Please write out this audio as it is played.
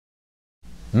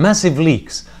Massive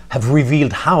leaks have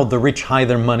revealed how the rich hide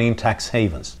their money in tax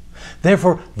havens.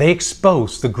 Therefore, they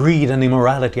expose the greed and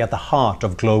immorality at the heart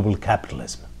of global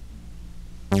capitalism.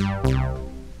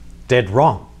 Dead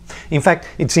wrong. In fact,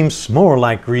 it seems more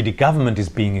like greedy government is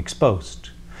being exposed.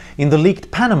 In the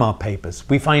leaked Panama Papers,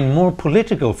 we find more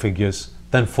political figures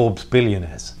than Forbes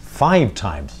billionaires, 5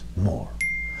 times more.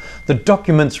 The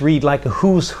documents read like a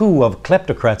who's who of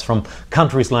kleptocrats from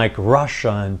countries like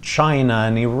Russia and China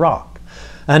and Iraq,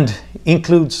 and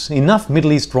includes enough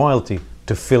Middle East royalty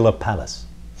to fill a palace.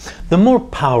 The more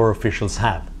power officials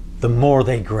have, the more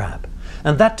they grab,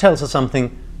 and that tells us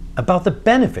something about the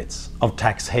benefits of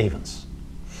tax havens.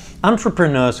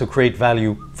 Entrepreneurs who create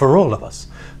value for all of us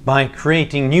by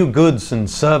creating new goods and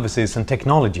services and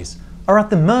technologies are at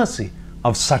the mercy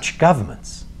of such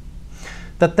governments.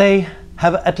 That they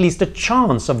have at least a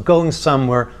chance of going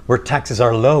somewhere where taxes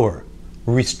are lower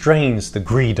restrains the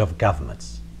greed of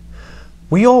governments.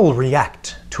 We all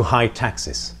react to high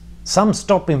taxes. Some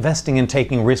stop investing and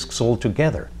taking risks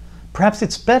altogether. Perhaps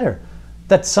it's better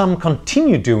that some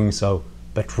continue doing so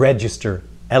but register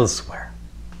elsewhere.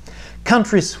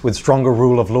 Countries with stronger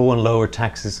rule of law and lower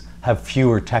taxes have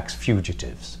fewer tax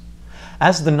fugitives.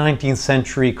 As the 19th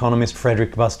century economist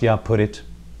Frederick Bastiat put it,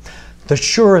 the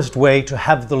surest way to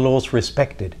have the laws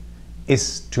respected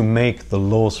is to make the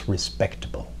laws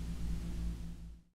respectable.